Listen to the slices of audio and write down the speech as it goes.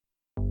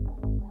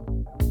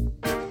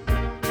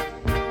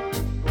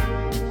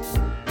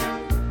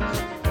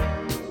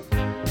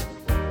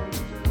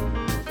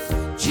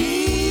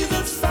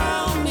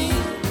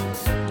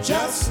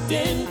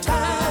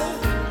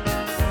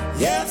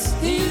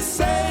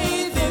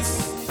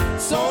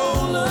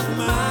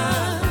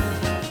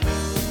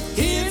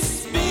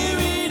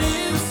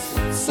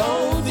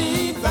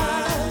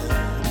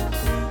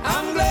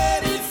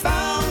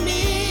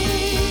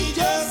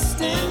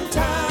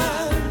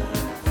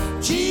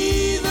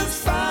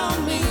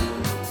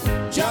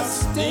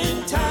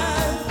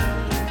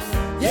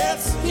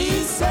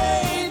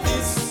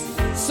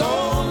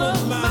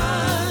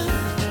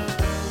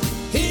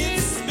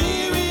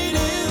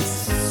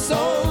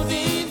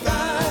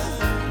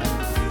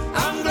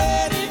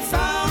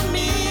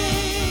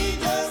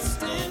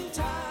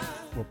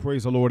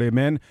Praise the Lord.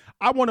 Amen.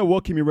 I want to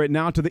welcome you right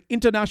now to the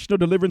International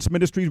Deliverance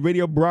Ministries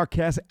radio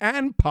broadcast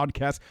and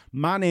podcast.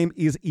 My name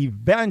is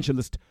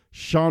Evangelist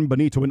Sean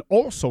Benito, and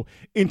also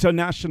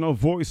International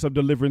Voice of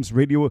Deliverance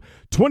Radio,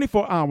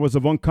 24 hours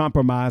of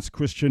uncompromised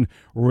Christian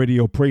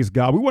radio. Praise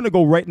God. We want to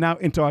go right now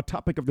into our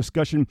topic of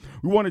discussion.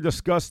 We want to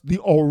discuss the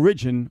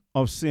origin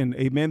of sin.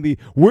 Amen.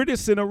 Where does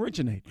sin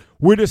originate?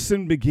 Where does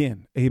sin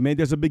begin? Amen.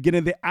 There's a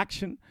beginning, the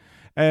action,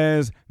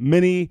 as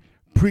many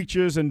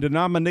preachers and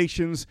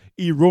denominations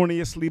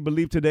erroneously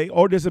believe today,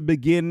 or does it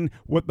begin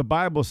what the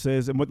Bible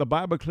says and what the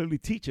Bible clearly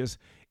teaches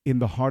in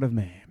the heart of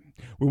man?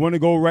 We want to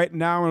go right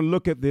now and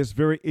look at this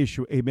very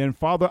issue. Amen.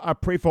 Father, I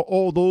pray for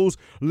all those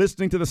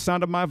listening to the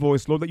sound of my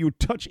voice, Lord, that you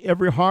touch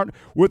every heart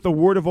with the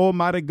word of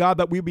Almighty God,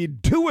 that we be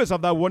doers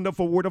of that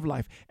wonderful word of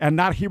life and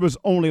not hearers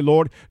only,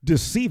 Lord,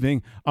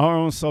 deceiving our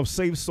own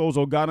self-saved souls.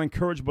 Oh God,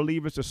 encourage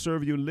believers to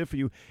serve you and live for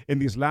you in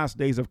these last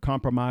days of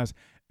compromise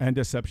and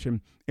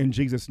deception. In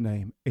Jesus'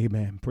 name,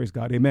 amen. Praise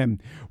God,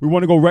 amen. We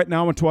want to go right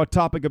now into our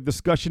topic of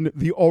discussion,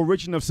 the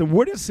origin of sin.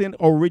 Where does sin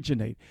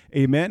originate?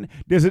 Amen.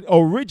 Does it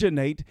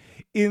originate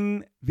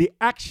in the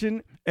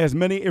action, as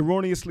many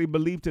erroneously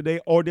believe today,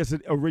 or does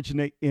it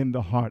originate in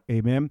the heart?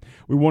 Amen.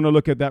 We want to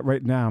look at that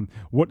right now.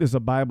 What does the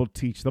Bible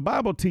teach? The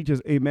Bible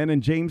teaches, amen,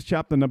 in James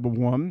chapter number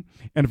 1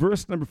 and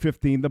verse number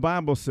 15, the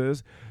Bible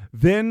says,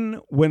 "Then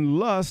when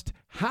lust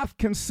hath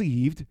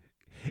conceived,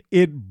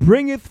 it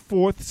bringeth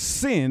forth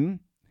sin,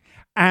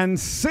 and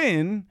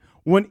sin,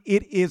 when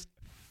it is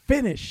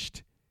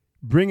finished,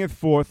 bringeth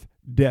forth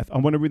death." I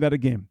want to read that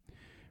again.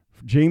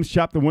 James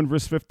chapter 1,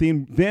 verse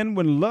 15. "Then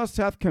when lust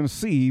hath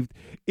conceived,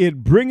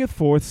 it bringeth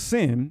forth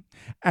sin,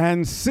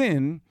 and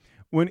sin,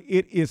 when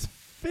it is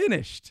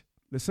finished,"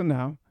 listen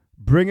now,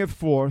 "bringeth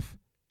forth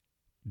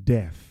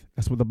death."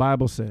 That's what the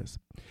Bible says.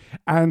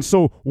 And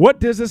so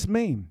what does this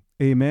mean?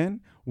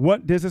 Amen.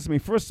 What does this mean?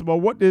 First of all,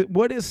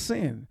 what is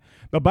sin?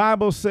 The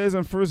Bible says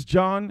in 1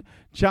 John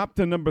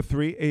chapter number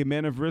 3,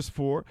 amen, and verse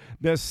 4,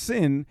 that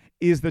sin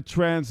is the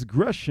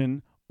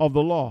transgression of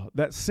the law.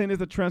 That sin is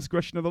the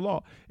transgression of the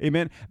law.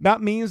 Amen.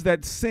 That means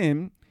that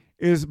sin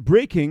is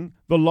breaking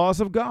the laws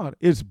of God.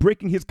 It's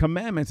breaking his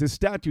commandments, his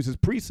statutes, his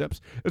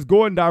precepts. It's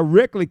going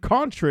directly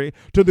contrary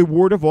to the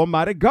word of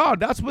Almighty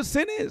God. That's what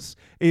sin is.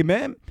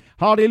 Amen.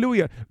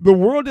 Hallelujah. The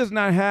world does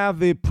not have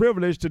the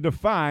privilege to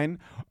define,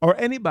 or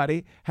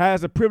anybody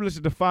has the privilege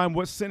to define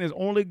what sin is.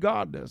 Only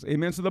God does.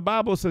 Amen. So the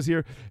Bible says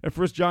here in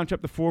 1 John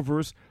chapter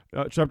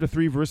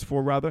 3, verse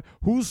 4, rather,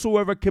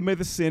 "Whosoever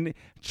committeth sin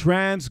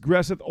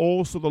transgresseth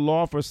also the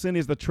law, for sin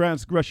is the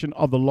transgression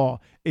of the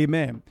law."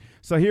 Amen.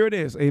 So here it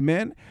is.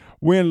 Amen.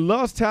 "When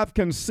lust hath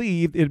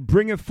conceived, it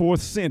bringeth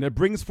forth sin." It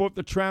brings forth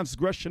the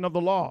transgression of the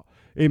law.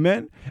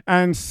 Amen.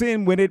 "And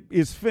sin, when it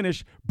is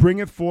finished,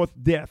 bringeth forth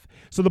death."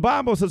 So the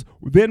Bible says,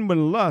 "Then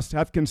when lust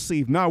hath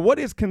conceived." Now, what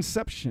is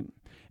conception?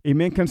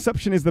 Amen.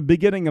 Conception is the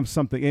beginning of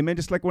something. Amen.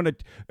 Just like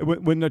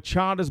when a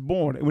child is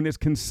born, when it's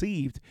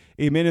conceived,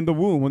 amen, in the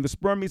womb, when the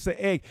sperm meets the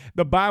egg,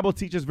 the Bible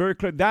teaches very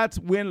clear that's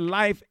when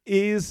life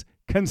is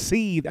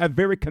conceived, at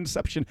very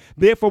conception.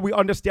 Therefore, we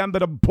understand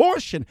that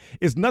abortion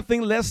is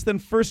nothing less than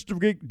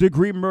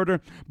first-degree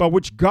murder, by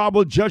which God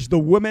will judge the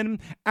woman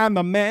and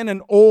the man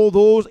and all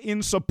those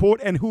in support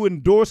and who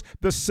endorse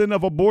the sin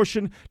of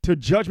abortion to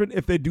judgment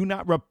if they do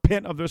not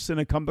repent of their sin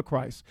and come to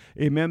Christ.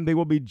 Amen. They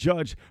will be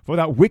judged for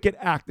that wicked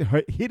act,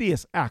 the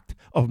hideous act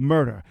of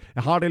murder.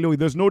 Hallelujah.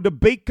 There's no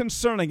debate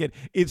concerning it.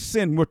 It's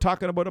sin. We're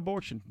talking about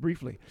abortion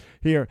briefly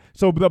here.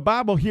 So the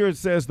Bible here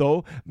says,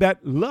 though,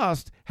 that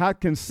lust had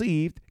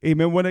conceived,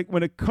 amen. When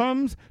it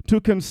comes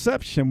to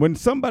conception, when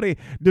somebody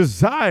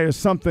desires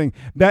something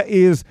that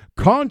is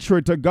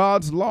contrary to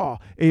God's law,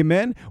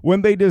 amen,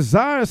 when they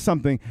desire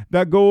something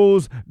that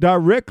goes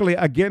directly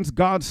against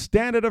God's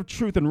standard of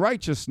truth and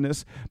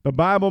righteousness, the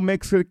Bible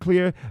makes it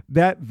clear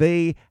that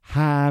they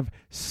have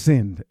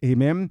sinned.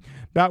 Amen.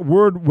 That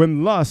word,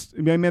 when lust,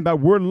 amen, that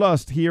word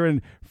lust here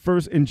in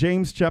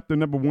James chapter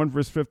number 1,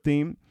 verse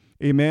 15,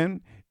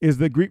 amen, is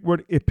the Greek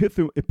word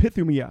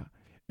epithumia.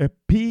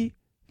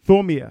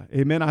 Epithumia.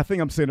 Amen. I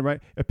think I'm saying it right.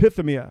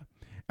 Epithumia.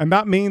 And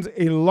that means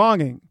a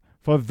longing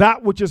for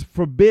that which is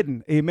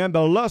forbidden. Amen.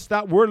 The lust,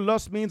 that word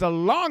lust means a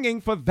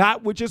longing for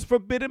that which is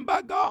forbidden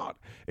by God.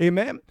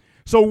 Amen.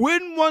 So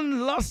when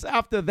one lusts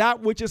after that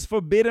which is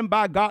forbidden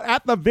by God,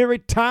 at the very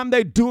time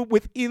they do it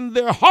within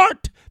their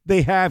heart,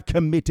 they have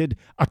committed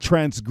a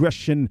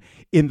transgression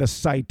in the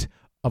sight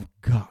of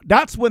God.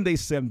 That's when they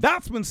sin.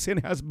 That's when sin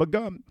has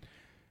begun.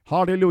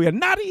 Hallelujah.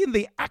 Not in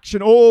the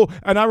action. Oh,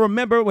 and I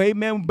remember,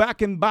 amen,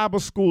 back in Bible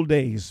school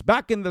days,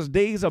 back in the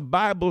days of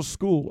Bible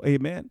school,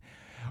 amen,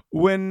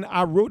 when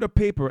I wrote a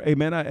paper,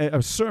 amen,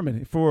 a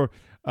sermon for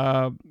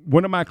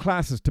one of my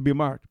classes to be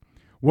marked.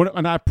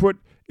 And I put,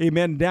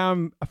 amen,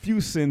 down a few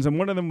sins, and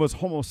one of them was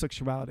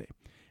homosexuality.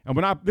 And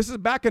this is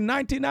back in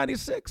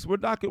 1996.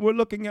 We're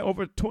looking at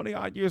over 20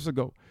 odd years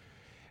ago.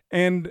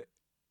 And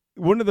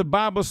one of the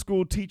Bible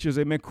school teachers,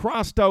 amen,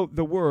 crossed out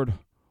the word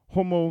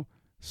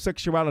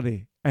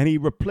homosexuality, and he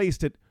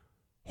replaced it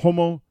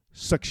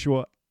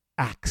homosexual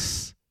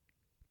acts.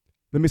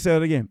 Let me say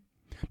that again.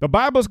 The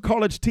Bible's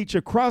college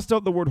teacher crossed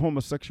out the word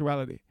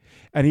homosexuality,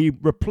 and he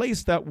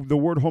replaced the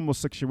word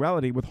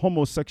homosexuality with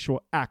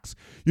homosexual acts.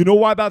 You know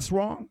why that's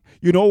wrong?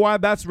 You know why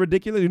that's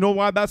ridiculous? You know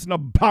why that's an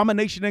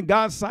abomination in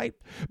God's sight?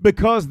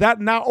 Because that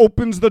now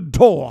opens the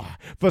door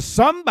for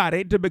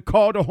somebody to be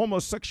called a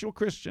homosexual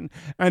Christian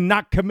and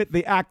not commit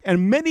the act.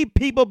 And many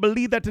people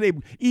believe that today.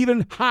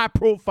 Even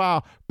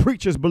high-profile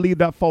preachers believe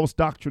that false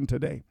doctrine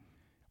today.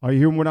 Are you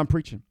hearing what I'm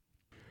preaching?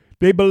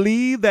 They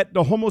believe that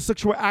the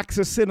homosexual act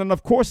is sin, and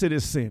of course it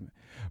is sin.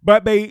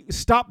 But they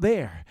stop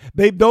there.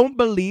 They don't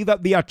believe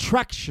that the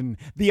attraction,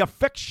 the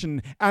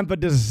affection, and the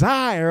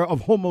desire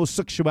of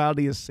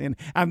homosexuality is sin.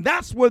 And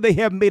that's where they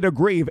have made a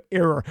grave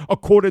error,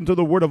 according to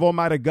the word of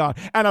Almighty God,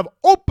 and have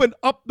opened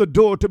up the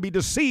door to be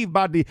deceived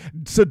by the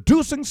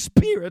seducing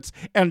spirits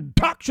and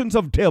doctrines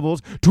of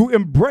devils to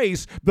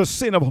embrace the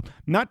sin of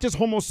not just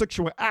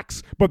homosexual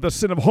acts, but the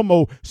sin of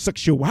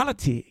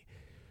homosexuality.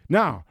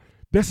 Now,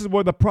 this is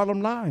where the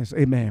problem lies,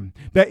 amen.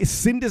 That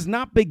sin does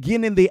not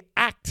begin in the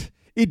act.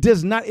 It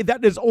does not,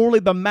 that is only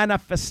the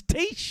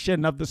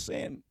manifestation of the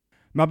sin.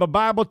 Now, the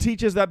Bible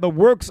teaches that the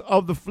works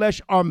of the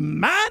flesh are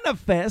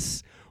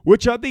manifest,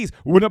 which are these.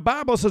 When the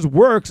Bible says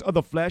works of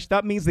the flesh,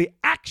 that means the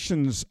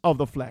actions of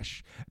the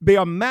flesh. They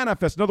are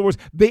manifest. In other words,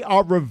 they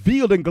are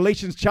revealed in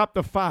Galatians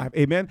chapter 5,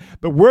 amen.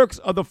 The works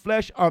of the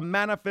flesh are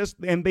manifest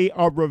and they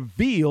are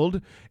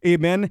revealed,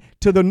 amen,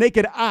 to the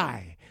naked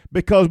eye.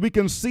 Because we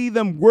can see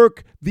them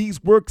work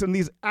these works and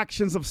these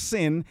actions of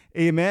sin,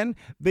 amen.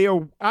 They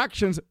are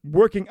actions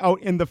working out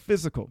in the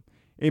physical,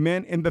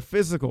 amen, in the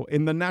physical,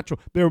 in the natural.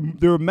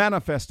 They're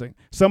manifesting.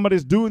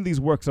 Somebody's doing these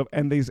works of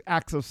and these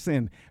acts of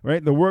sin,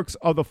 right? The works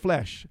of the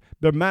flesh,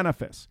 they're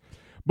manifest.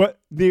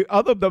 But the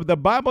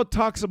Bible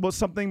talks about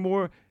something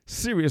more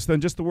serious than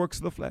just the works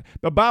of the flesh.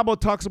 The Bible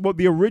talks about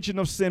the origin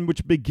of sin,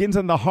 which begins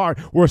in the heart,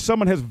 where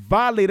someone has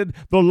violated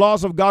the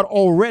laws of God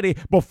already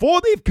before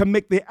they've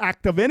committed the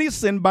act of any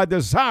sin by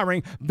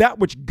desiring that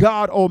which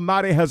God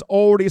Almighty has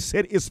already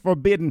said is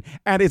forbidden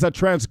and is a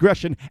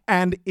transgression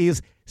and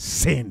is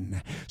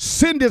sin.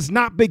 Sin does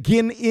not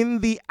begin in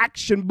the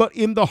action, but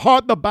in the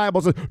heart. The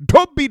Bible says,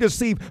 don't be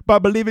deceived by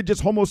believing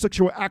just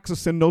homosexual acts of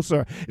sin. No,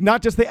 sir.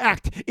 Not just the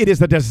act. It is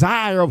the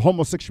desire of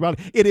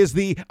homosexuality. It is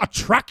the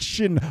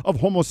attraction of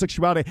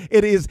homosexuality.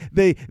 It is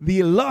the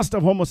lust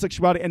of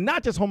homosexuality, and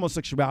not just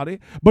homosexuality,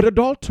 but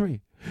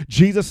adultery.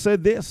 Jesus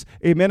said this,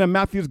 amen, in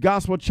Matthew's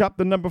gospel,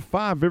 chapter number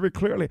 5, very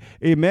clearly,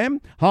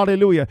 amen,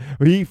 hallelujah.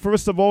 He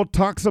first of all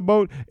talks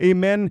about,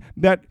 amen,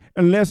 that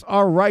unless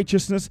our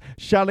righteousness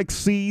shall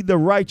exceed the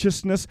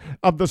righteousness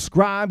of the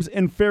scribes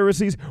and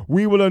Pharisees,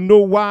 we will in no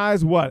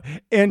wise, what?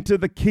 Enter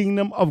the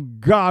kingdom of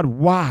God.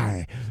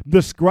 Why?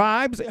 The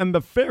scribes and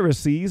the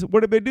Pharisees, what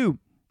did they do?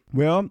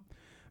 Well,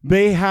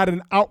 they had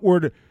an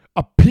outward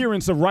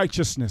appearance of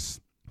righteousness.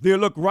 They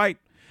look right.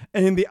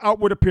 And in the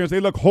outward appearance,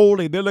 they look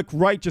holy, they look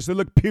righteous, they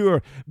look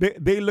pure,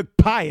 they look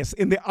pious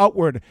in the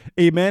outward,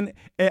 amen,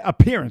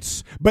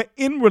 appearance. But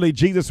inwardly,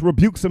 Jesus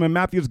rebukes them in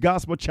Matthew's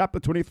gospel, chapter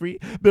 23.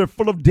 They're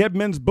full of dead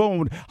men's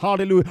bones,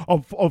 hallelujah,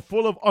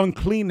 full of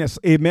uncleanness,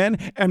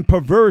 amen, and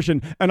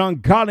perversion and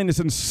ungodliness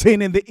and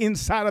sin in the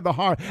inside of the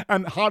heart.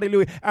 And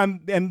hallelujah, and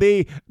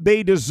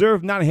they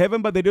deserve not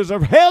heaven, but they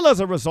deserve hell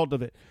as a result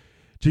of it.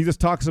 Jesus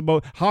talks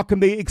about how can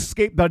they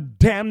escape the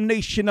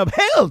damnation of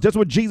hell. Just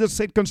what Jesus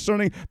said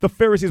concerning the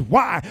Pharisees.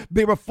 Why?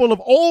 They were full of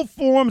all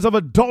forms of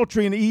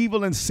adultery and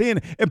evil and sin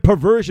and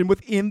perversion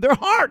within their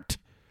heart.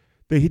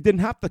 He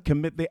didn't have to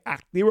commit the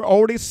act. They were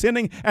already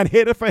sinning and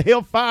headed for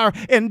hellfire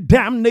and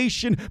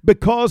damnation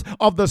because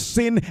of the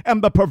sin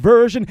and the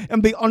perversion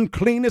and the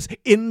uncleanness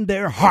in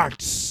their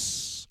hearts.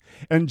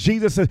 And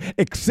Jesus says,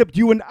 except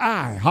you and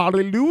I,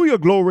 hallelujah,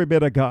 glory be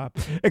to God,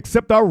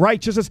 except our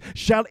righteousness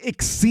shall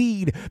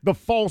exceed the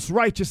false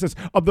righteousness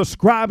of the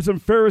scribes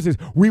and Pharisees,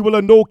 we will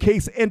in no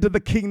case enter the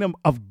kingdom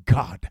of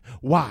God.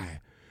 Why?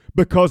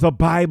 Because the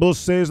Bible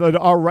says that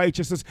our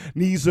righteousness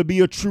needs to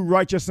be a true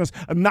righteousness,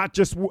 not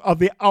just of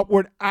the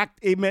outward act,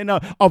 amen,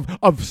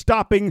 of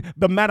stopping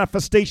the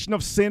manifestation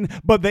of sin,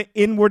 but the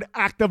inward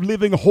act of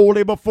living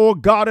holy before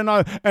God in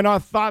our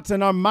thoughts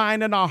and our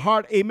mind and our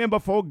heart, amen,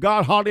 before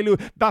God, hallelujah.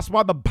 That's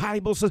why the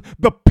Bible says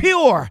the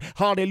pure,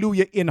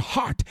 hallelujah, in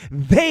heart,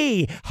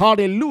 they,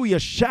 hallelujah,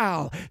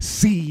 shall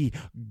see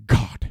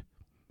God.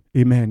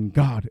 Amen,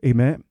 God,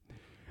 amen.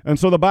 And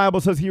so the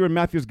Bible says here in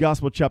Matthew's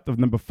gospel, chapter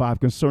number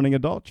 5, concerning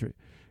adultery.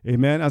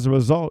 Amen. As a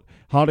result,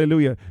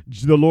 hallelujah,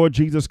 the Lord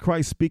Jesus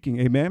Christ speaking,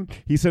 amen.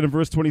 He said in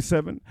verse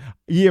 27,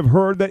 ye have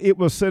heard that it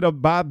was said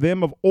by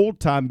them of old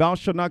time, thou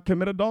shalt not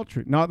commit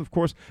adultery. Now, of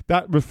course,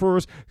 that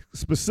refers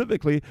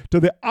specifically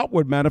to the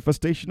outward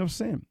manifestation of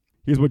sin.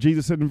 Here's what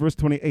Jesus said in verse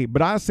 28.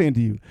 But I say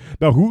unto you,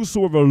 that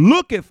whosoever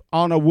looketh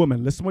on a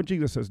woman, listen to what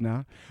Jesus says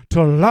now,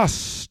 to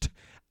lust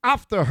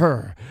after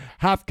her,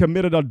 hath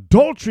committed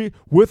adultery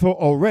with her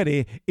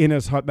already in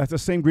his heart. That's the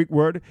same Greek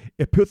word,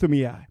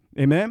 epithumia.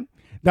 Amen.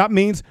 That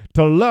means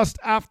to lust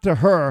after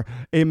her,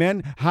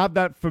 amen, have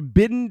that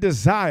forbidden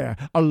desire,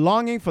 a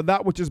longing for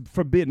that which is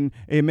forbidden,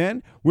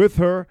 amen, with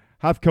her,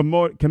 hath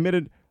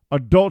committed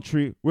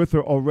adultery with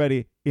her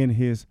already in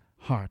his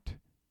heart.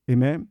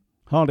 Amen.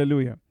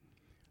 Hallelujah.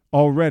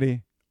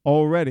 Already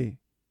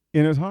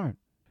in his heart.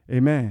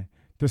 Amen.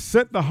 To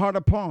set the heart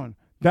upon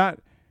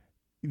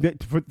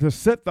to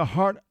set the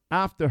heart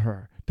after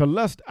her, to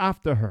lust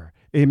after her.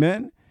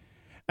 Amen.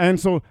 And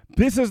so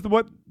this is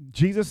what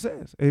Jesus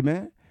says.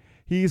 Amen.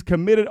 He's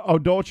committed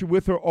adultery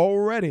with her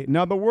already.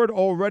 Now, the word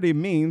already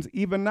means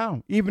even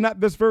now, even at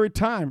this very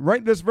time,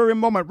 right this very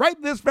moment,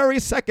 right this very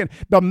second.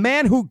 The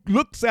man who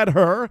looks at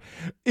her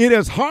in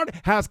his heart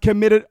has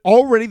committed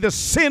already the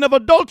sin of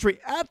adultery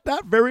at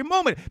that very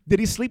moment. Did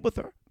he sleep with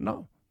her?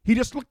 No. He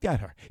just looked at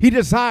her. He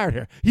desired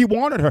her. He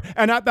wanted her.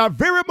 And at that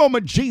very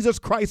moment, Jesus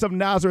Christ of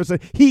Nazareth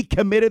said he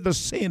committed the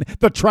sin,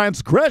 the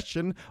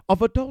transgression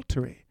of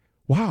adultery.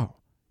 Wow.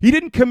 He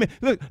didn't commit,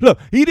 look,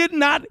 he did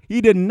not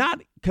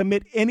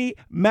commit any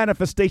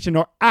manifestation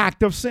or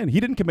act of sin. He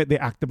didn't commit the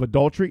act of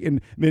adultery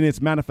in its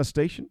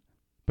manifestation,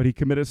 but he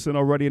committed sin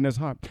already in his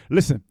heart.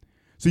 Listen,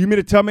 so you mean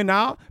to tell me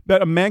now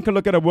that a man can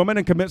look at a woman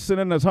and commit sin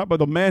in his heart, but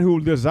the man who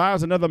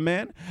desires another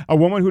man, a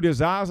woman who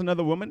desires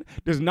another woman,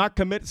 does not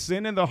commit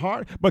sin in the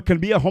heart, but can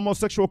be a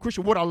homosexual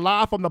Christian? What a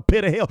lie from the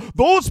pit of hell.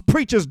 Those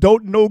preachers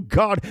don't know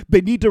God. They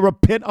need to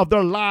repent of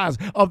their lies,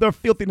 of their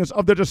filthiness,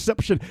 of their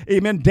deception.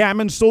 Amen.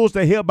 Damning souls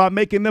to hell by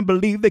making them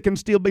believe they can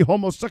still be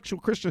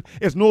homosexual Christians.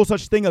 There's no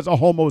such thing as a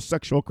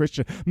homosexual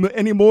Christian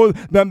any more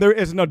than there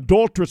is an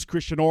adulterous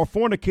Christian or a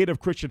fornicative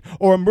Christian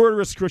or a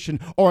murderous Christian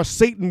or a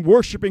Satan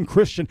worshiping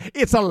Christian.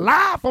 It's a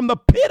lie from the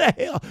pit of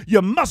hell.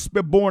 You must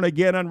be born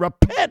again and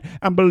repent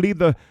and believe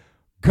the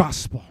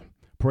gospel.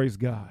 Praise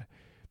God.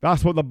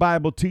 That's what the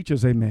Bible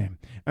teaches. Amen.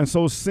 And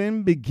so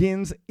sin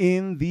begins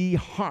in the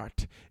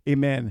heart.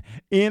 Amen.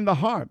 In the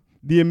heart,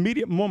 the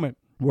immediate moment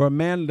where a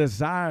man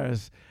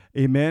desires,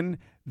 amen,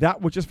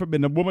 that which is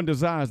forbidden. A woman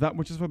desires that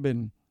which is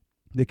forbidden.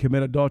 They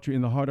commit adultery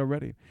in the heart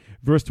already.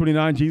 Verse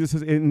 29, Jesus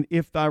says, and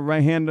if thy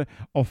right hand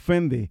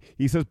offend thee,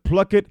 he says,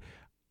 pluck it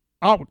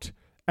out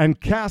and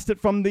cast it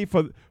from thee,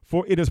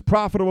 for it is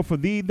profitable for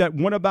thee that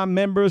one of thy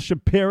members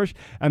should perish,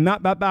 and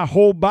not that thy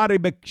whole body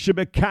should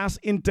be cast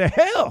into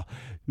hell.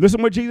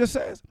 Listen what Jesus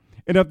says.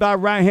 And if thy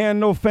right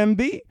hand offend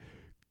thee,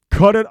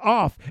 cut it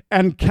off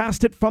and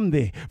cast it from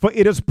thee. For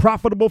it is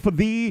profitable for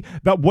thee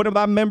that one of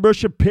thy members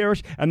should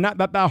perish, and not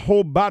that thy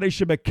whole body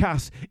should be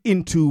cast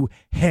into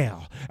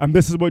hell. And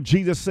this is what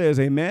Jesus says,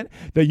 amen,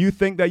 that you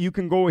think that you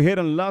can go ahead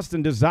and lust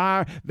and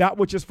desire that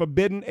which is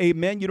forbidden,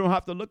 amen. You don't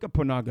have to look at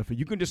pornography.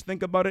 You can just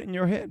think about it in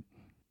your head.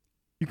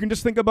 You can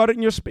just think about it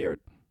in your spirit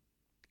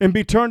and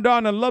be turned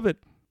on and love it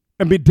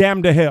and be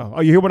damned to hell.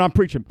 Oh, you hear what I'm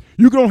preaching?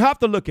 You don't have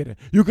to look at it.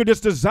 You can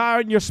just desire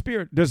it in your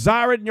spirit,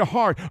 desire it in your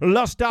heart,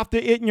 lust after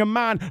it in your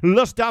mind,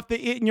 lust after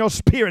it in your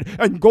spirit,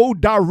 and go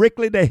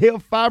directly to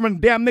hellfire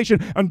and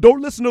damnation. And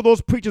don't listen to those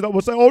preachers that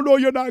will say, oh, no,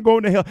 you're not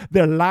going to hell.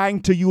 They're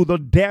lying to you. They'll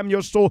damn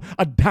your soul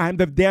a dime.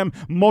 They've damned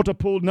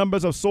multiple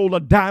numbers of soul, a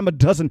dime a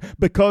dozen,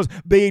 because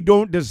they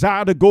don't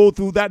desire to go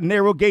through that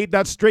narrow gate,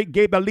 that straight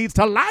gate that leads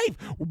to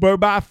life,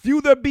 whereby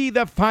few there be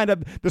that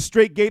find the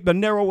straight gate, the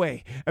narrow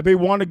way. And they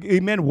want to,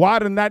 amen,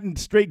 widen that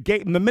straight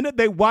gate. And the minute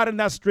they widen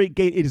that straight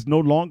gate, it is no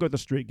longer the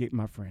straight gate,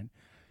 my friend.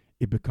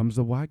 It becomes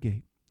the wide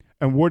gate.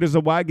 And where does the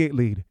wide gate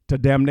lead? To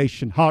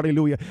damnation.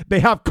 Hallelujah. They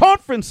have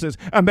conferences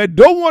and they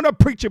don't want to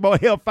preach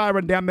about hellfire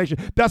and damnation.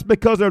 That's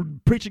because they're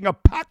preaching a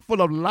pack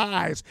full of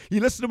lies.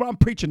 You listen to what I'm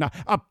preaching now.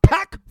 A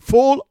pack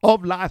full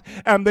of lies.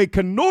 And they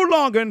can no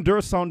longer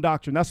endure sound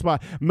doctrine. That's why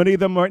many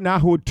of them right now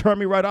who would turn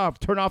me right off,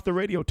 turn off the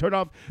radio, turn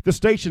off the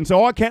station.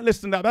 So, oh, I can't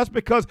listen to that. That's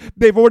because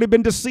they've already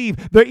been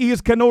deceived. Their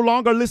ears can no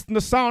longer listen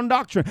to sound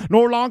doctrine,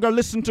 no longer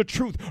listen to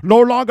truth,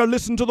 no longer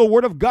listen to the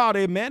word of God.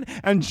 Amen.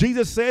 And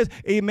Jesus says,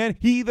 amen,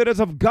 he that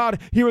is of God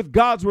heareth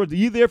God's words.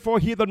 Ye therefore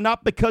hear them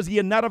not because ye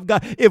are not of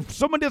God. If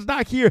someone does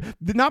not hear,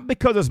 not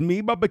because it's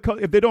me, but because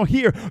if they don't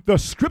hear the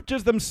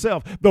scriptures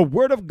themselves, the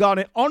word of God,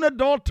 and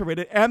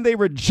unadulterated, and they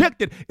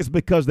reject it, it's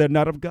because they're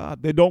not of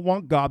God. They don't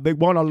want God. They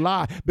want a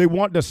lie. They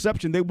want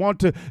deception. They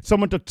want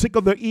someone to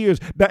tickle their ears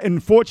that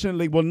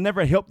unfortunately will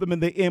never help them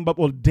in the end, but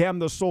will damn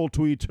their soul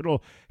to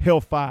eternal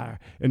hellfire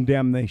and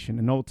damnation,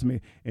 and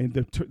ultimately in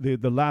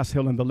the last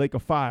hell and the lake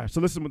of fire. So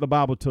listen what the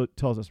Bible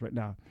tells us right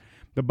now.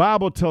 The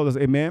Bible tells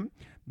us, amen,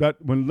 that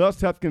when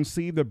lust hath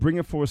conceived, it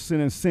bringeth forth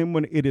sin, and sin,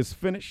 when it is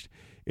finished,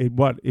 it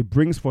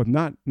brings forth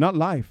not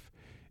life,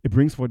 it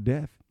brings forth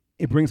death.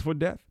 It brings forth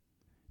death.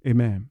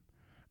 Amen.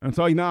 And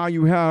so now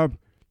you have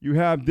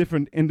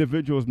different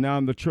individuals now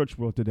in the church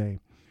world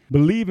today,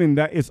 believing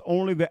that it's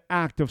only the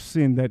act of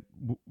sin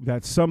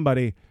that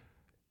somebody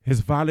has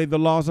violated the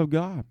laws of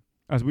God.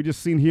 As we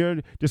just seen here,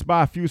 just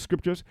by a few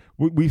scriptures,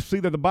 we see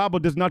that the Bible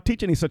does not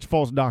teach any such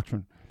false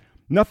doctrine.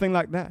 Nothing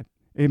like that.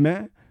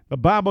 Amen. The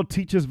Bible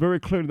teaches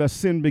very clearly that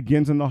sin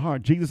begins in the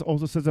heart. Jesus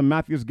also says in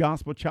Matthew's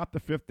Gospel, chapter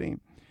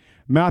 15.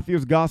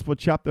 Matthew's Gospel,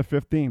 chapter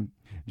 15.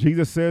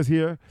 Jesus says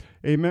here,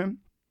 amen,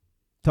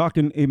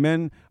 talking,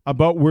 amen,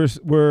 about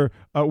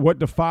what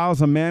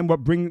defiles a man,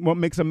 what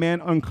makes a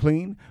man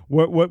unclean,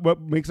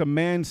 what makes a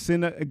man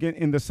sin again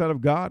in the sight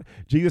of God.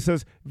 Jesus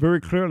says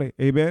very clearly,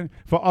 amen,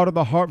 for out of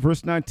the heart,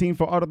 verse 19,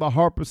 for out of the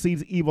heart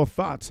proceeds evil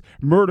thoughts,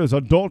 murders,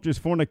 adulteries,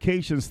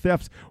 fornications,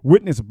 thefts,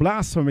 witness,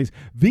 blasphemies.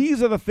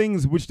 These are the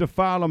things which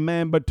defile a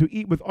man, but to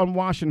eat with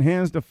unwashed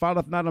hands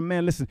defileth not a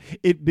man. Listen,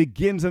 it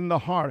begins in the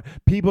heart.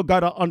 People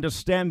got to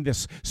understand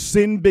this.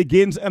 Sin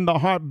begins in the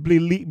heart.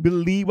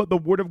 Believe what the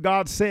word of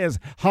God says.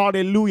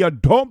 Hallelujah.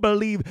 Don't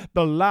believe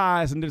the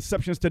lies and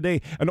deceptions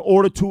today in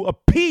order to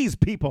appease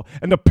people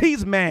and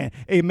appease man,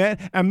 amen,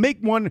 and make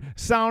one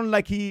sound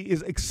like he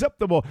is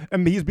acceptable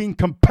and he's being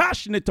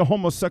compassionate to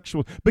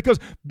homosexuals, because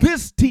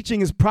this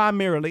teaching is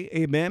primarily,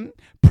 amen,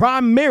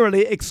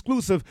 primarily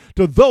exclusive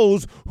to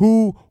those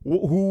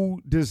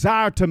who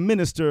desire to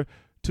minister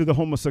to the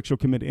homosexual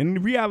community.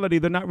 In reality,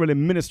 they're not really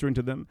ministering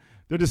to them.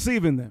 They're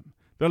deceiving them.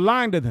 They're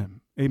lying to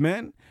them.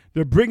 Amen.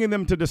 They're bringing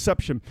them to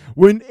deception.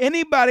 When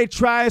anybody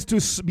tries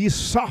to be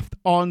soft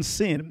on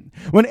sin,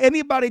 when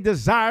anybody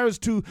desires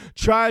to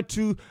try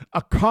to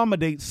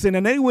accommodate sin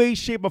in any way,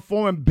 shape, or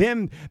form and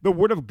bend the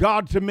word of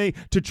God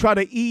to try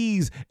to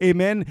ease,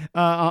 amen,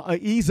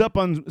 ease up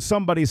on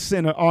somebody's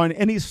sin or on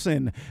any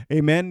sin,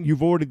 amen,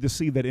 you've already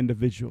deceived that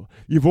individual.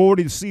 You've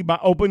already deceived by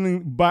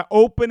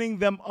opening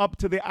them up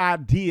to the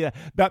idea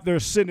that their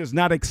sin is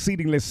not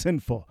exceedingly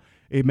sinful.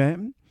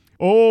 Amen.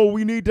 Oh,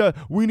 we need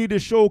to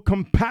show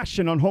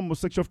compassion on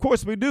homosexuals. Of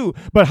course we do.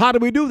 But how do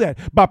we do that?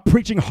 By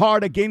preaching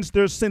hard against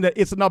their sin, that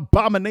it's an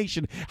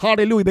abomination.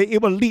 Hallelujah. That it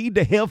will lead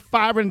to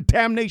hellfire and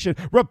damnation.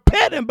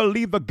 Repent and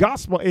believe the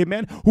gospel.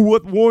 Amen. Who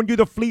hath warned you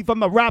to flee from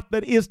the wrath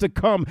that is to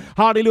come.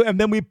 Hallelujah. And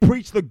then we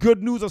preach the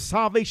good news of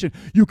salvation.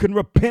 You can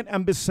repent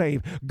and be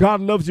saved. God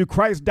loves you.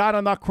 Christ died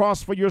on that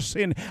cross for your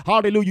sin.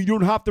 Hallelujah. You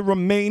don't have to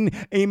remain,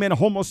 amen,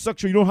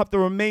 homosexual. You don't have to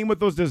remain with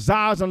those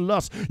desires and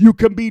lusts. You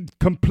can be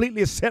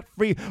completely set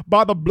free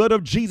by the blood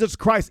of Jesus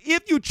Christ.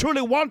 If you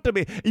truly want to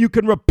be, you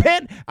can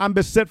repent and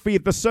be set free.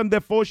 If the Son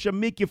therefore shall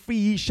make you free,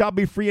 ye shall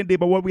be free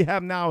indeed. But what we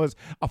have now is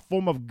a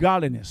form of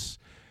godliness,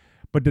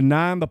 but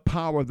denying the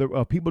power of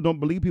the people don't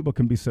believe people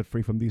can be set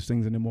free from these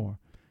things anymore.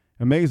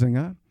 Amazing,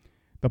 huh?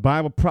 The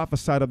Bible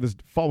prophesied of this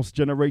false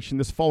generation,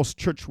 this false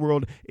church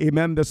world,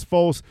 amen, this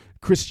false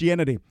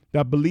Christianity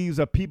that believes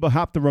that people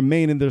have to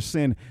remain in their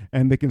sin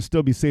and they can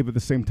still be saved at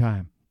the same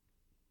time.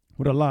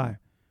 What a lie.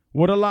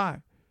 What a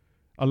lie.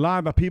 A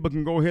lie that people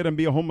can go ahead and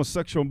be a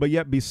homosexual but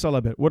yet be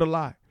celibate. What a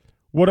lie.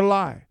 What a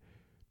lie.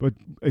 But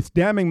it's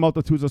damning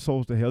multitudes of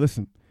souls to hell.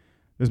 Listen,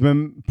 there's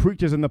been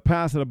preachers in the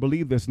past that have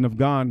believed this and have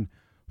gone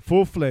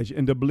full-fledged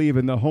into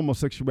believing that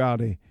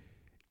homosexuality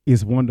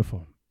is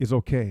wonderful, is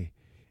okay.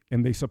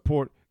 And they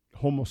support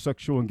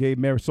homosexual and gay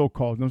marriage,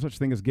 so-called. No such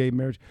thing as gay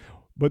marriage.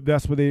 But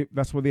that's what they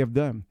have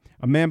done.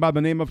 A man by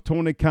the name of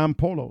Tony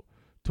Campolo,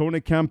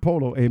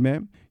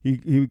 amen.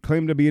 He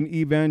claimed to be an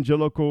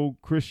evangelical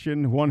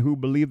Christian, one who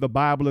believed the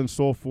Bible and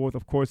so forth.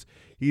 Of course,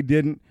 he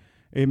didn't,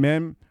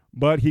 amen.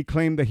 But he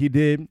claimed that he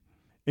did.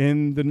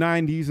 In the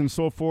 90s and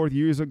so forth,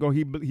 years ago,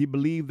 he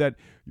believed that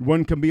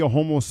one can be a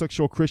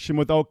homosexual Christian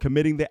without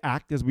committing the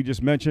act, as we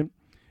just mentioned.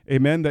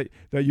 Amen.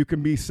 That you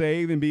can be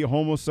saved and be a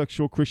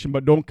homosexual Christian,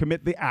 but don't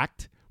commit the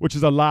act, which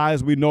is a lie,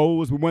 as we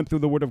know, as we went through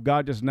the Word of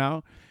God just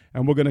now.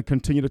 And we're going to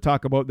continue to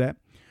talk about that.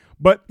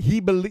 But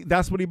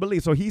that's what he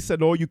believed. So he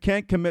said, oh, you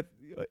can't commit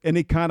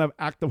any kind of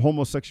act of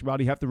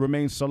homosexuality. You have to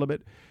remain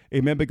celibate.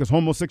 Amen. Because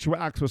homosexual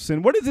acts were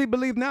sin. What does he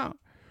believe now?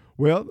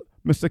 Well,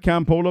 Mr.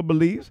 Campolo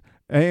believes,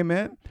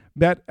 amen,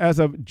 that as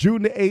of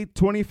June the 8th,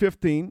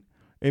 2015,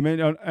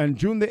 amen, on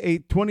June the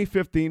 8th,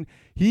 2015,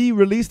 he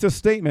released a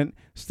statement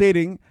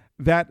stating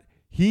that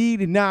he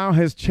now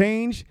has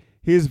changed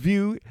his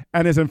view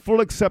and is in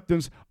full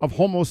acceptance of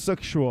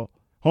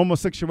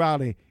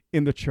homosexuality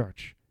in the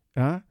church.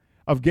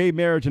 Of gay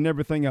marriage and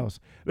everything else.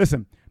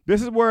 Listen,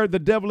 this is where the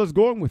devil is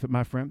going with it,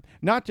 my friend.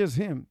 Not just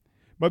him,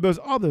 but there's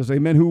others,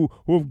 amen, who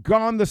have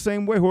gone the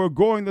same way, who are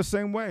going the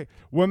same way.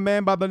 One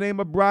man by the name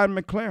of Brian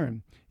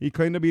McLaren, he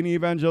claimed to be an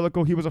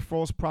evangelical. He was a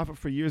false prophet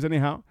for years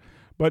anyhow.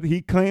 But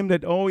he claimed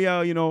that, oh yeah,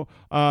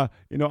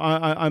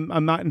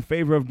 I'm not in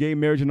favor of gay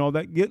marriage and all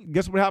that.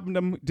 Guess what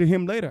happened to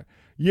him later?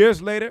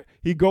 Years later,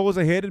 he goes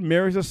ahead and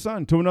marries a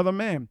son to another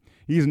man.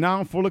 He's now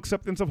in full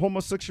acceptance of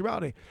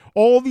homosexuality.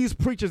 All these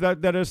preachers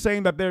that are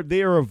saying that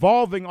they are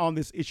evolving on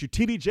this issue.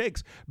 T.D.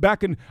 Jakes,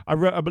 back in,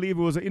 I believe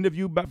it was an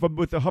interview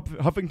with the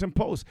Huffington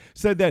Post,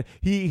 said that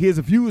his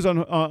views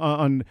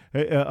on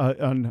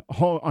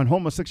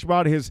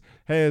homosexuality is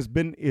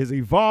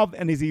evolved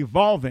and is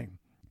evolving.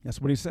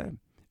 That's what he said.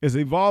 Is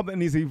evolved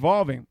and is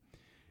evolving.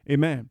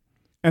 Amen.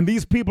 And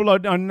these people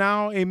are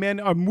now, amen,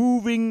 are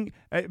moving.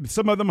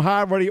 Some of them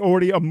have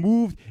already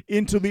moved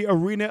into the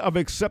arena of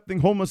accepting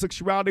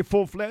homosexuality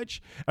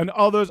full-fledged, and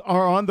others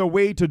are on their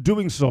way to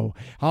doing so.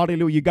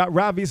 Hallelujah. You got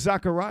Ravi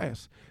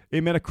Zacharias,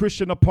 amen, a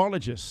Christian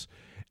apologist.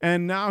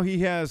 And now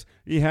he has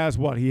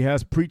what? He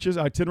has preachers,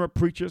 itinerant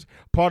preachers,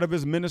 part of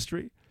his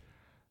ministry,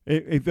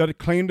 that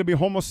claim to be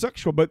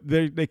homosexual, but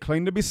they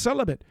claim to be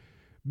celibate.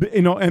 This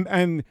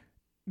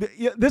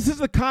is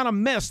the kind of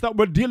mess that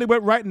we're dealing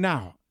with right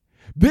now.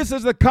 This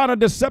is the kind of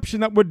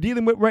deception that we're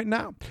dealing with right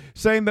now,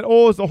 saying that,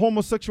 oh, it's the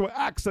homosexual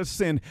acts of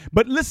sin.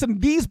 But listen,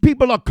 these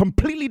people are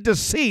completely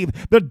deceived.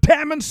 They're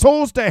damning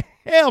souls to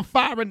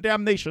hellfire and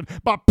damnation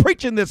by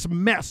preaching this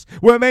mess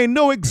where they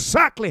know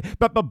exactly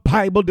that the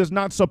Bible does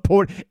not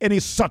support any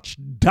such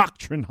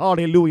doctrine.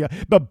 Hallelujah.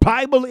 The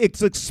Bible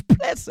is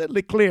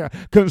explicitly clear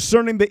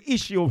concerning the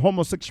issue of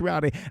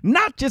homosexuality,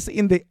 not just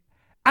in the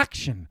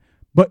action,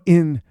 but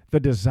in the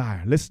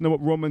desire. Listen to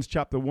what Romans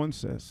chapter 1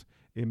 says.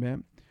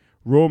 Amen.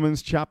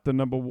 Romans chapter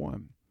number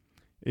 1.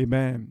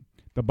 Amen.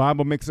 The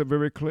Bible makes it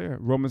very clear.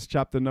 Romans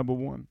chapter number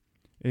 1.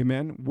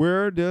 Amen.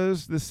 Where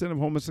does the sin of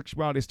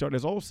homosexuality start?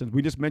 As all sins.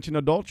 We just mentioned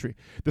adultery.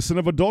 The sin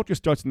of adultery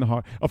starts in the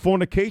heart. A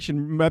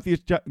fornication, Matthew's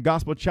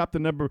Gospel chapter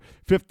number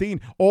 15.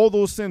 All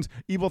those sins,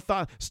 evil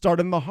thoughts, start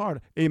in the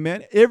heart.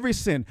 Amen. Every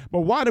sin.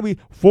 But why do we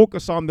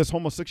focus on this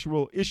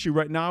homosexual issue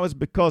right now? Is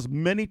because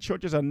many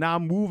churches are now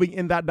moving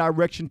in that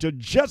direction to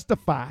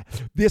justify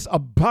this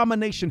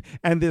abomination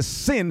and this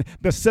sin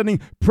that's sending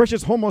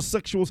precious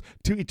homosexuals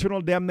to eternal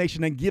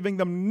damnation and giving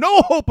them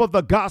no hope of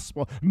the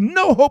gospel,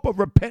 no hope of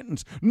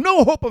repentance,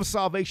 no hope of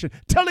salvation,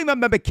 telling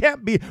them that they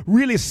can't be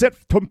really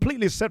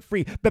completely set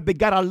free, that they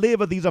got to live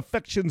with these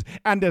affections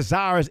and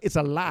desires. It's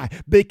a lie.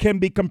 They can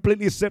be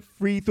completely set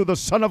free through the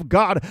Son of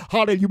God.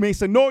 Hallelujah. You may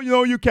say, no,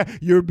 you can't.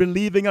 You're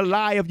believing a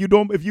lie if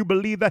you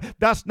believe that.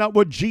 That's not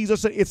what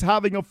Jesus said. It's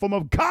having a form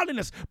of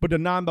godliness, but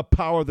denying the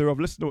power thereof.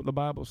 Listen to what the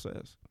Bible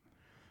says.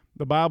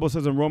 The Bible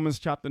says in Romans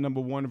chapter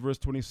number 1, verse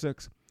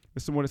 26,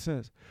 listen to what it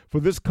says. For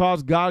this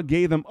cause God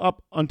gave them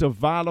up unto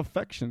vile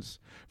affections,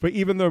 for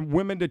even the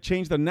women to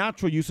change the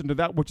natural use into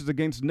that which is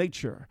against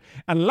nature.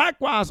 And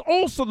likewise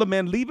also the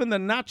men, leaving the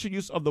natural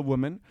use of the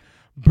women,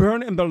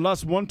 burn in their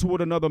lust one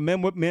toward another,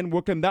 men with men,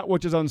 working that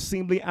which is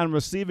unseemly, and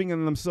receiving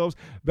in themselves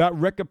that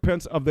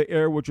recompense of the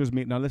error which was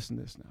meet. Now listen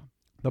to this now.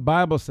 The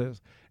Bible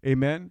says,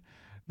 amen,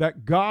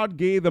 that God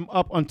gave them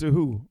up unto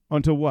who?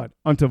 Unto what?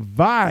 Unto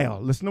vile.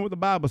 Listen to what the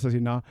Bible says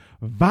here now.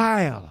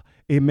 Vile.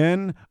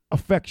 Amen.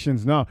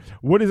 Affections. Now,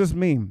 what does this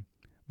mean?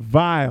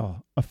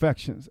 Vile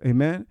affections.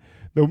 Amen.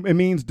 It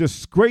means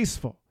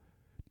disgraceful,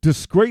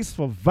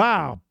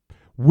 vile,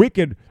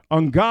 wicked,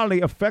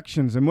 ungodly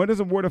affections. And what does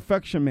the word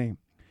affection mean?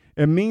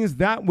 It means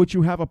that which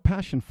you have a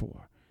passion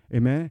for.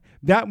 Amen.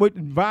 That with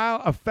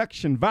vile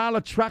affection, vile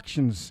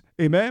attractions.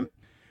 Amen.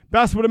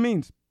 That's what it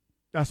means.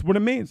 That's what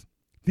it means.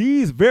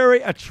 These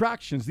very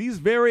attractions, these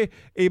very,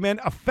 amen,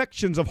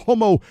 affections of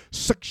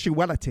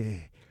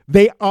homosexuality,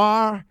 they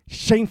are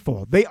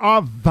shameful. They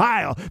are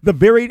vile. The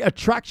very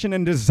attraction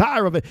and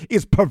desire of it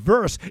is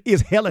perverse,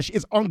 is hellish,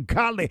 is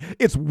ungodly,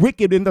 it's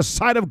wicked in the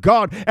sight of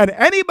God. And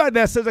anybody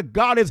that says that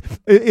God is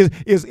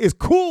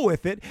cool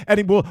with it and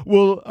he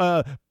will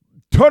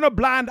turn a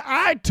blind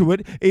eye to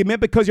it,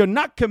 amen, because you're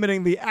not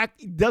committing the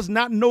act, does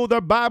not know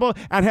their Bible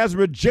and has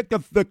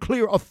rejected the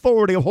clear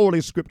authority of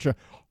Holy Scripture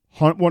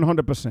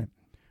 100%.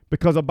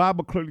 Because the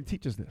Bible clearly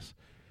teaches this.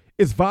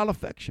 It's vile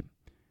affection.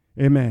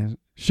 Amen.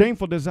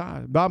 Shameful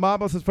desire. The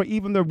Bible says, for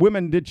even the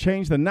women did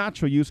change the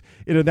natural use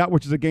into that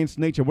which is against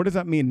nature. What does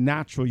that mean,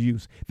 natural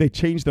use? They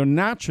changed their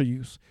natural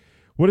use.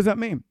 What does that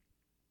mean?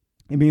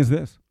 It means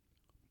this.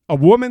 A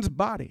woman's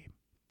body,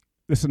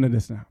 listen to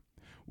this now,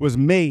 was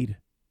made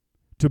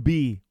to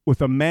be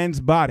with a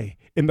man's body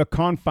in the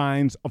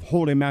confines of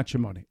holy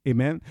matrimony.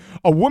 Amen.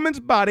 A woman's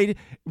body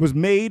was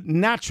made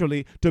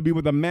naturally to be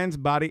with a man's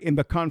body in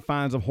the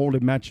confines of holy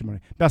matrimony.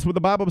 That's what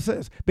the Bible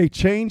says. They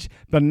changed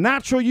the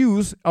natural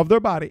use of their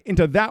body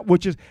into that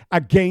which is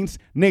against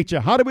nature.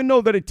 How do we know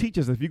that it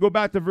teaches us? If you go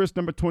back to verse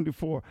number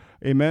 24,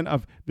 amen,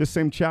 of this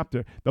same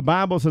chapter, the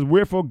Bible says,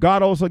 wherefore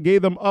God also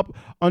gave them up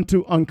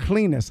unto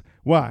uncleanness.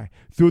 Why?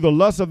 Through the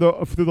lust of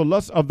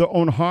their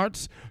own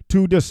hearts,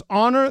 to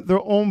dishonor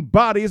their own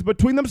bodies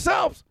between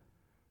themselves.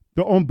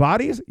 Their own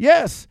bodies?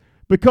 Yes,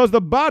 because the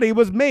body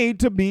was made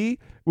to be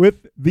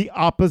with the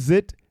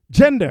opposite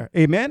gender.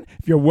 Amen.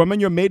 If you're a woman,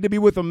 you're made to be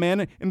with a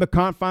man in the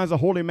confines of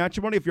holy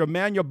matrimony. If you're a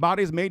man, your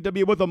body is made to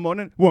be with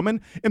a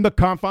woman in the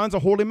confines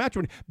of holy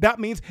matrimony. That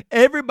means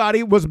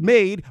everybody was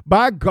made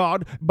by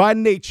God, by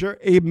nature,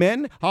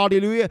 amen,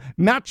 hallelujah,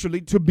 naturally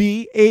to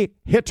be a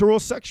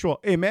heterosexual,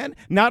 amen,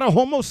 not a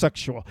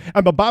homosexual.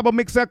 And the Bible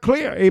makes that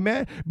clear,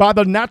 amen. By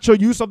the natural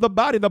use of the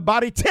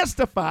body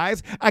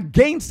testifies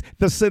against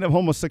the sin of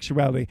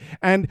homosexuality.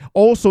 And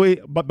also,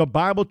 but the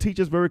Bible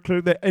teaches very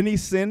clearly that any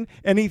sin,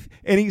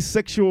 any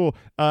sexual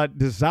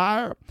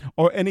desire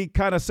or any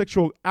kind of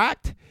sexual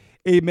act,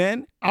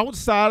 amen,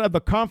 outside of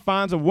the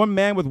confines of one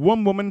man with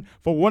one woman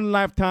for one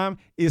lifetime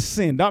is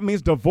sin. That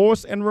means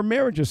divorce and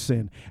remarriage is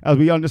sin. As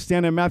we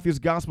understand in Matthew's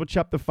Gospel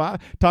chapter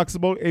 5, talks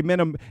about,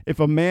 amen,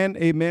 if a man,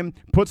 amen,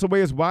 puts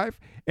away his wife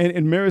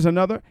and marries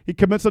another, he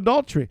commits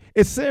adultery.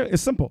 It's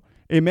simple.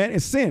 Amen.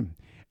 It's sin.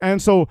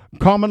 And so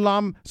common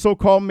law,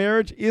 so-called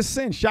marriage is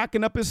sin.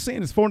 Shacking up is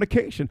sin. It's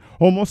fornication.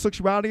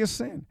 Homosexuality is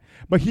sin.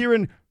 But here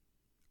in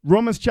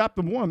Romans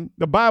chapter 1,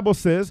 the Bible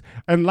says,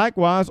 and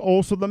likewise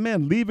also the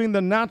men, leaving the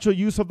natural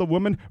use of the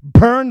women,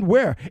 burned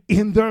where?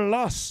 In their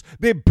lusts.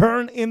 They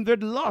burn in their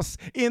lusts,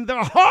 in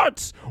their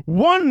hearts,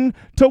 one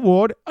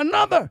toward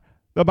another.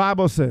 The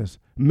Bible says,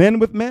 Men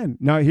with men.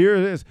 Now here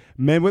it is.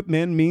 Men with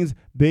men means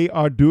they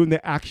are doing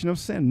the action of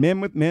sin.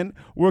 Men with men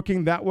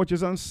working that which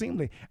is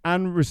unseemly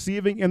and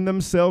receiving in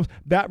themselves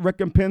that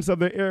recompense of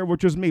their error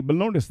which is me. But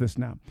notice this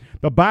now.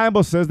 The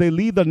Bible says they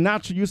leave the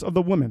natural use of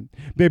the women.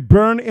 They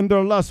burn in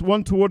their lust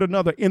one toward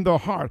another in their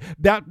heart.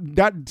 That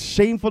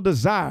shameful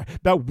desire,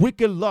 that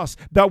wicked lust,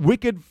 that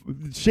wicked,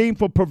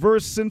 shameful,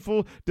 perverse,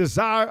 sinful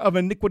desire of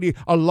iniquity,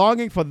 a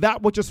longing for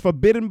that which is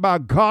forbidden by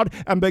God,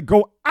 and they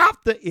go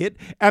after it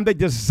and they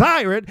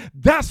desire it.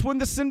 That's when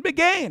the sin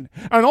began.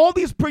 And all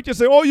these preachers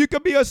say, oh, you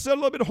can be a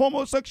celibate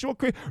homosexual.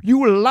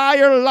 You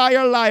liar,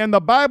 liar, liar. And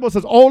the Bible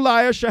says, all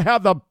liars shall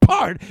have the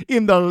part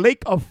in the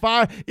lake of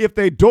fire if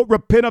they don't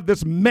repent of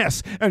this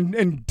mess and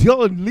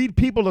lead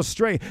people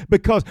astray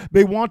because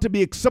they want to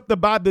be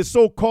accepted by the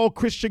so-called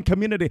Christian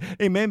community.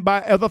 Amen.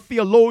 By other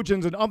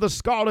theologians and other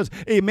scholars.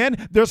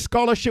 Amen. Their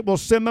scholarship will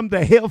send them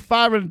to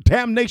hellfire and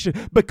damnation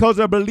because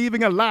they're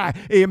believing a lie.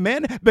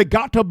 Amen. They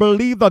got to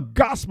believe the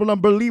gospel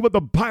and believe what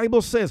the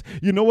Bible says.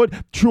 You know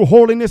what true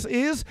holiness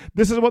is?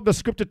 This is what the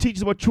scripture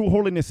teaches what true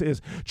holiness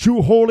is.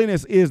 True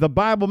holiness is, the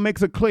Bible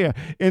makes it clear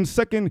in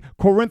 2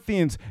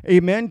 Corinthians,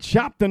 amen,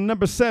 chapter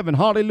number 7,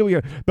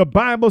 hallelujah. The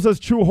Bible says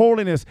true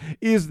holiness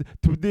is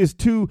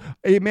to,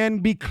 amen,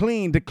 be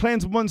clean, to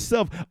cleanse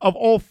oneself of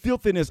all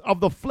filthiness of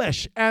the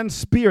flesh and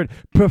spirit,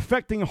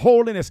 perfecting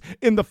holiness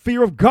in the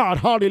fear of God,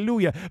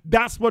 hallelujah.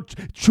 That's what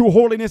true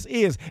holiness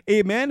is,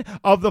 amen,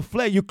 of the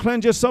flesh. You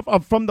cleanse yourself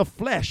from the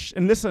flesh.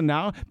 And listen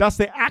now, that's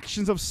the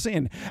actions of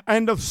sin,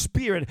 and of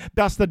spirit,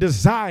 that's the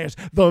desires,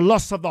 the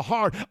lusts of the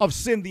heart of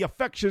sin, the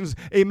affections,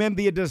 amen,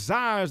 the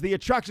desires, the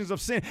attractions of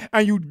sin,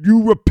 and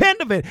you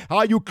repent of it,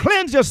 you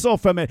cleanse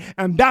yourself from it,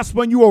 and that's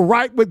when you are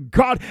right with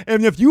God.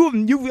 And if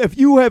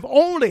you have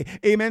only,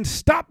 amen,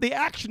 stopped the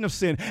action of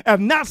sin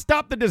and not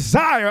stopped the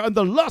desire and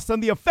the lust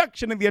and the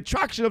affection and the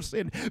attraction of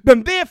sin,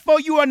 then therefore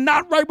you are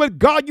not right with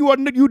God.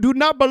 You do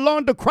not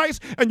belong to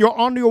Christ, and you're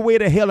on your way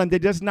to hell, and it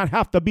does not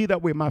have to be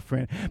that way, my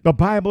friend. The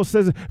Bible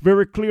says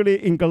very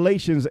clearly in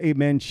Galatians,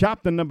 amen,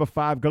 chapter number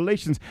 5,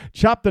 Galatians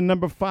chapter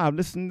number 5,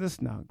 listen to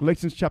this now,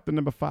 Galatians chapter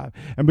number 5,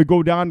 and we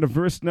go down to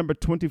verse number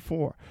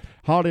 24,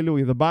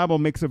 hallelujah. The Bible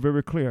makes it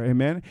very clear,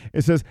 amen.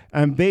 It says,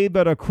 and they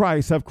that are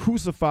Christ have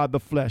crucified the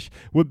flesh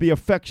with the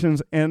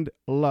affections and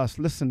lust.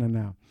 Listen to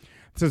now.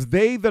 It says,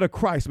 they that are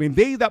Christ, I mean,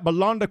 they that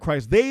belong to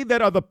Christ, they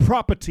that are the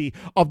property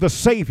of the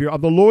Savior,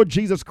 of the Lord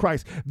Jesus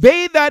Christ,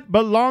 they that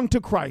belong to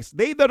Christ,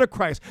 they that are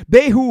Christ,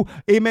 they who,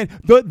 amen,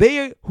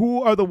 they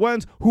who are the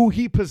ones who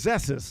he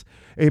possesses,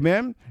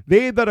 amen,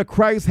 they that are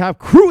Christ have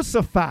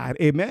crucified,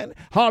 amen,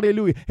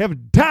 hallelujah,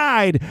 have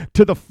died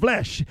to the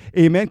flesh,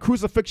 amen.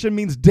 Crucifixion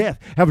means death,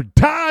 have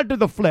died to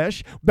the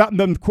flesh. That,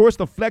 of course,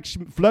 the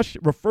flesh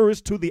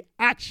refers to the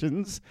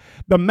actions,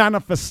 the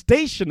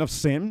manifestation of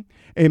sin,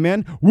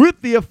 amen,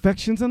 with the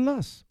affections and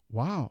lusts.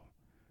 Wow.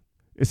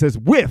 It says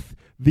with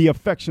the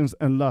affections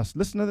and lusts.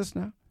 Listen to this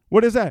now.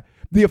 What is that?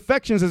 The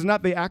affections is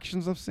not the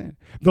actions of sin.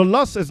 The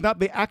lust is not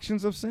the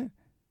actions of sin.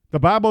 The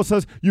Bible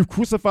says you've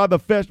crucified the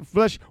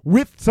flesh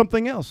with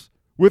something else.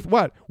 With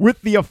what?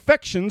 With the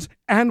affections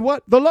and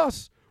what? The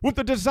lust. With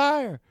the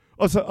desire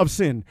of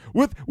sin.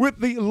 With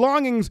the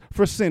longings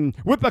for sin.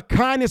 With the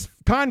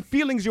kind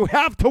feelings you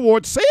have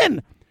towards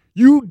sin.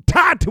 You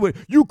die to it.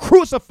 You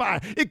crucify.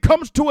 It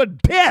comes to a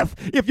death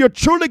if you're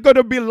truly going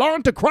to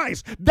belong to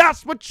Christ.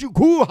 That's what you,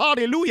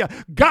 hallelujah,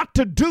 got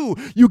to do.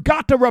 You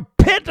got to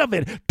repent of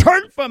it.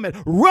 Turn from it.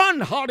 Run,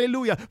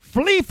 hallelujah.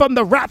 Flee from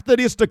the wrath that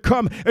is to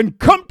come and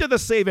come to the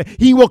Savior.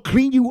 He will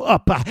clean you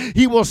up.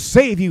 He will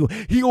save you.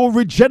 He will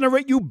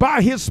regenerate you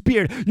by his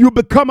Spirit. You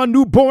become a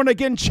new born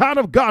again child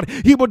of God.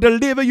 He will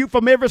deliver you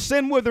from every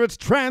sin, whether it's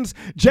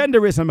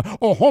transgenderism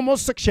or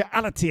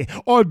homosexuality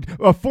or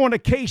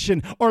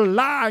fornication or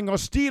lying or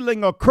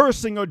stealing or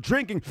cursing or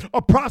drinking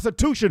or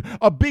prostitution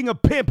or being a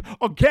pimp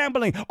or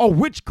gambling or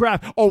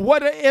witchcraft or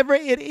whatever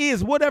it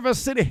is, whatever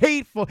sin,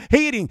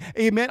 hating,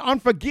 amen,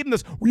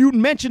 unforgiveness. You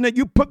mentioned that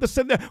you put the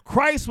sin there.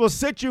 Christ will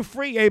set you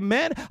free,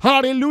 amen,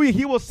 hallelujah.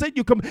 He will set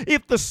you,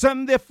 if the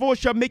Son therefore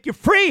shall make you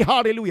free,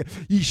 hallelujah,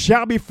 ye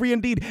shall be free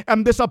indeed.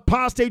 And this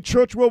apostate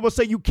church world will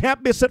say you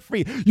can't be set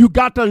free. You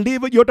got to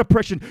live with your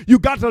depression. You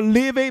got to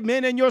live,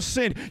 amen, in your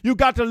sin. You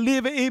got to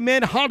live,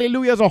 amen,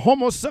 hallelujah, as a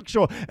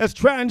homosexual, as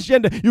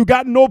transgender. You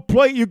got no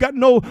play. You got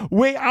no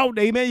way out.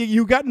 Amen.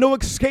 You got no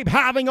escape,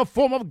 having a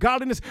form of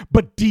godliness,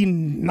 but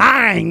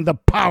denying the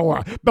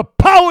power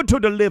to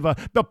deliver,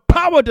 the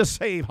power to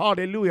save.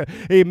 Hallelujah.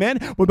 Amen.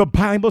 Well, the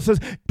Bible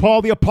says,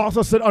 Paul the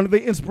apostle said under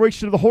the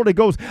inspiration of the Holy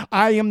Ghost,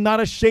 I am not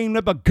ashamed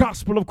of the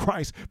gospel of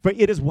Christ, for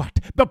it is what?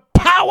 The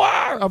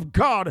power of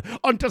God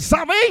unto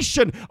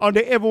salvation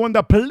unto everyone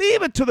that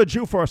believeth, to the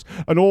Jew first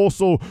and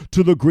also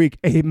to the Greek.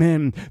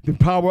 Amen. The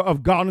power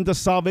of God unto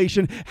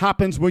salvation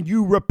happens when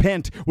you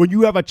repent, when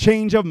you have a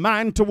change of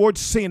mind towards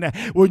sin,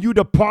 when you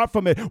depart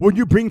from it, when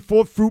you bring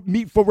forth fruit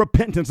meet for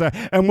repentance,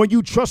 and when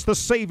you trust the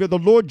Savior, the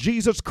Lord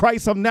Jesus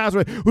Christ of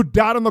Nazareth, who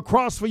died on the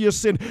cross for your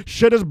sin,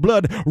 shed his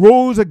blood,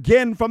 rose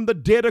again from the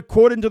dead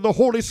according to the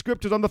Holy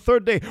Scriptures on the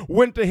third day,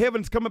 went to heaven,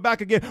 is coming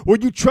back again.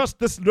 Will you trust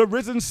the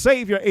risen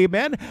Savior?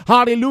 Amen.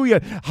 Hallelujah.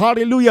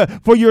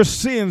 Hallelujah. For your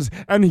sins,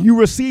 and you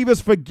receive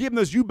his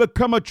forgiveness. You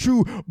become a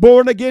true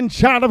born again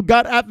child of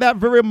God at that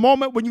very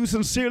moment when you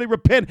sincerely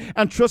repent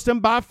and trust him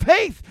by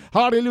faith.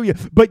 Hallelujah.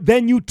 But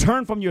then you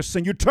turn from your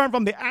sin. You turn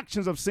from the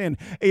actions of sin.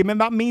 Amen.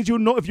 That means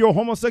if you're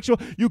homosexual,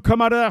 you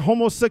come out of that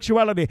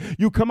homosexuality.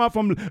 You come out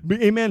from,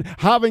 amen,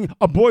 having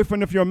a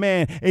boyfriend if you're a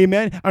man,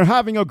 amen, or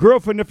having a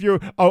girlfriend if you're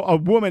a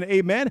woman,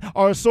 amen,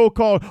 or a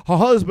so-called a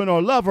husband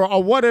or lover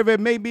or whatever it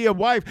may be, a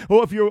wife,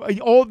 or if you're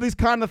all these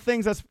kind of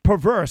things that's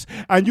perverse,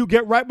 and you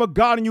get right with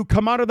God and you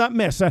come out of that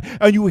mess,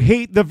 and you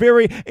hate the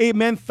very,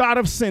 amen, thought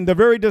of sin, the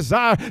very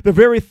desire, the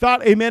very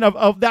thought, amen,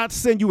 of that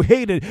sin. You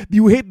hate it.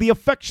 You hate the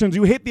affections.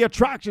 You hate the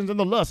attractions and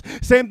the lust.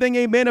 Same thing,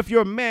 amen, if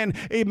you're a man,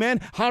 amen,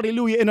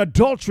 hallelujah, in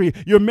adultery,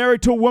 you're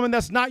married to a woman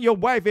that's not your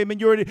wife, amen,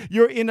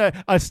 you're in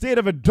a state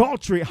of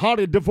adultery,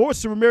 hallelujah,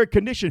 divorce or married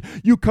condition.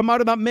 You come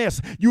out of that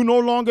mess. You no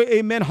longer,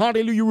 amen,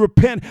 hallelujah, you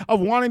repent of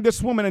wanting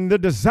this woman and the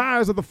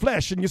desires of the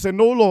flesh, and you say,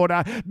 no, Lord,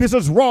 this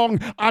is wrong.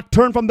 I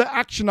turn from the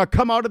action. I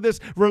come out of this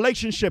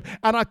relationship,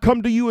 and I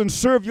come to you and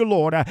serve you,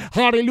 Lord.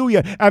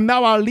 Hallelujah. And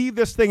now I leave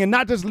this thing, and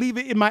not just leave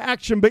it in my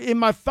action, but in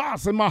my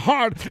thoughts, in my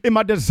heart, in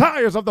my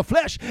desires of the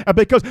flesh,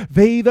 because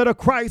they that are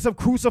Christ have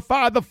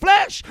crucified the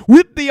flesh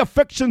with the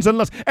affections and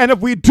lusts. And if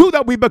we do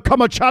that, we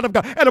become a child of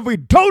God. And if we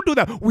don't do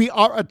that, we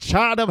are a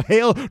child of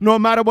hell, no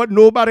matter what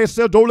nobody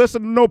says. Don't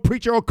listen to no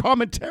preacher or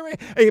commentary,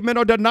 amen,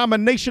 or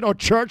denomination or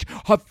church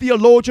or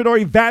theologian or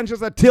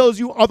evangelist that tells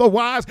you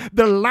otherwise.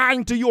 They're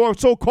lying to you, or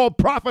so-called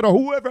prophet or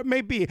whoever it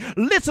may be.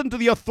 Listen to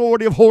the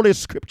authority of Holy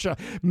Scripture.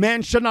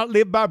 Man shall not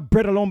live by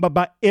bread alone, but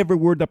by every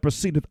word that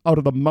proceedeth out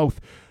of the mouth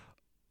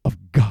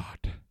of God.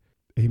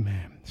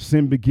 Amen.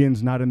 Sin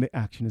begins not in the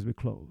action as we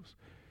close.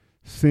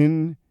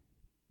 Sin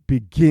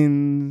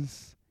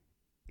begins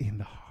in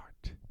the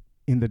heart,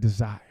 in the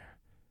desire,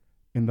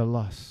 in the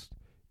lust,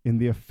 in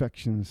the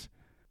affections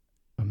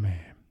of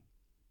man.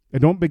 They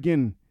do not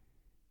begin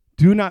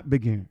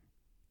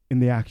in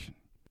the action.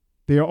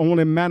 They are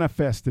only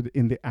manifested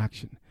in the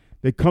action.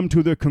 They come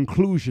to their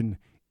conclusion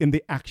in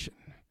the action.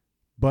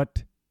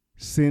 But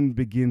sin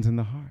begins in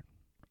the heart,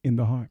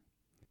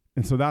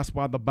 And so that's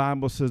why the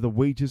Bible says the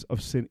wages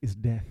of sin is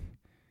death.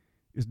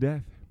 Is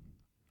death.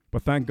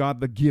 But thank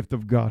God, the gift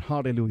of God,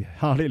 hallelujah,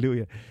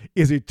 hallelujah,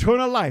 is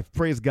eternal life,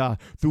 praise God,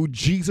 through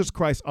Jesus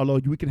Christ our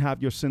Lord. We can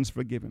have your sins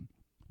forgiven.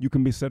 You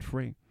can be set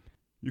free.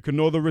 You can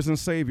know the risen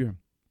Savior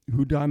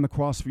who died on the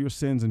cross for your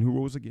sins and who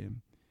rose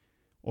again.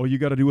 All you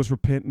got to do is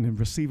repent and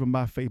receive him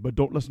by faith. But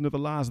don't listen to the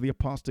lies of the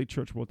apostate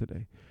church world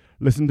today.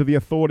 Listen to the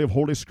authority of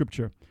Holy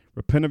Scripture.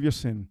 Repent of your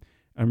sin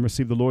and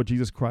receive the Lord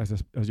Jesus Christ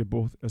as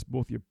both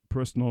your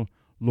personal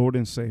Lord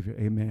and Savior.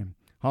 Amen.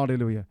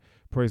 Hallelujah.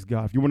 Praise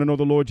God. If you want to know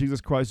the Lord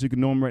Jesus Christ, you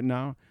can know him right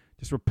now.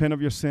 Just repent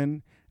of your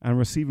sin and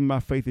receive him by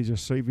faith as your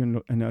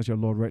Savior and as your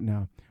Lord right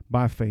now,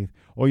 by faith.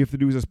 All you have to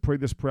do is just pray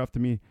this prayer after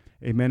me.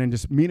 Amen. And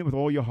just mean it with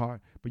all your heart.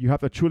 But you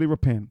have to truly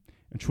repent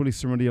and truly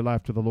surrender your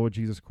life to the Lord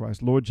Jesus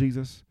Christ. Lord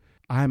Jesus,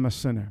 I am a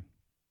sinner.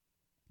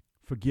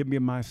 Forgive me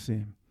of my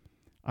sin.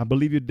 I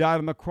believe you died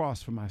on the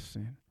cross for my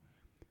sin.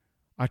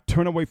 I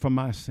turn away from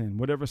my sin,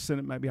 whatever sin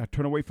it might be. I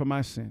turn away from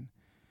my sin,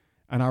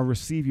 and I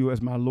receive you as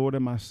my Lord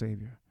and my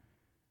Savior,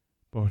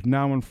 both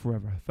now and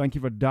forever. Thank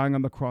you for dying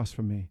on the cross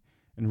for me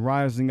and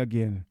rising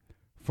again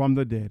from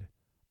the dead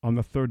on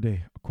the third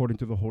day, according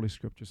to the Holy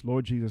Scriptures.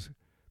 Lord Jesus,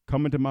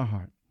 come into my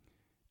heart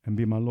and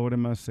be my Lord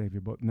and my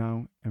Savior, both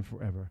now and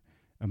forever.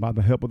 And by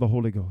the help of the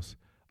Holy Ghost,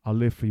 I'll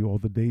live for you all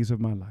the days of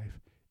my life.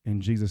 In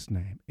Jesus'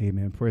 name,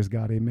 amen. Praise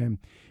God, amen.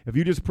 If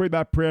you just prayed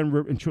that prayer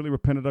and truly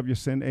repented of your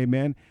sin,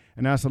 amen,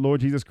 and asked the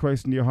Lord Jesus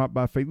Christ into your heart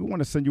by faith, we want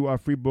to send you our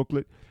free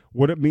booklet,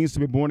 What It Means to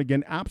Be Born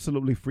Again,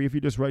 absolutely free. If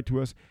you just write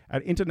to us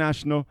at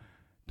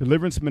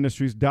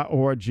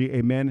internationaldeliveranceministries.org,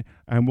 amen,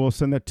 and we'll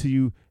send that to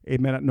you,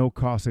 amen, at no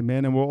cost,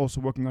 amen. And we're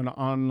also working on an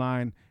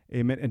online,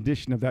 amen,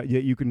 edition of that.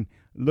 Yet you can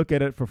look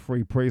at it for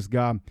free, praise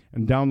God,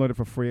 and download it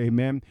for free,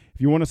 amen.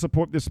 If you want to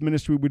support this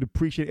ministry, we'd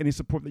appreciate any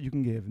support that you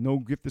can give. No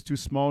gift is too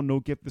small, no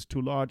gift is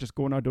too large. Just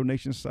go on our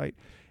donation site,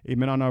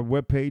 amen, on our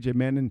webpage,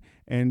 amen,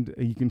 and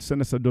you can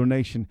send us a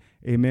donation,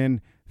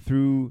 amen,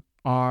 through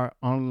our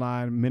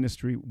online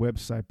ministry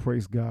website,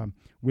 praise God.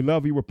 We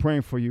love you. We're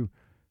praying for you.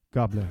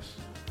 God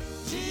bless.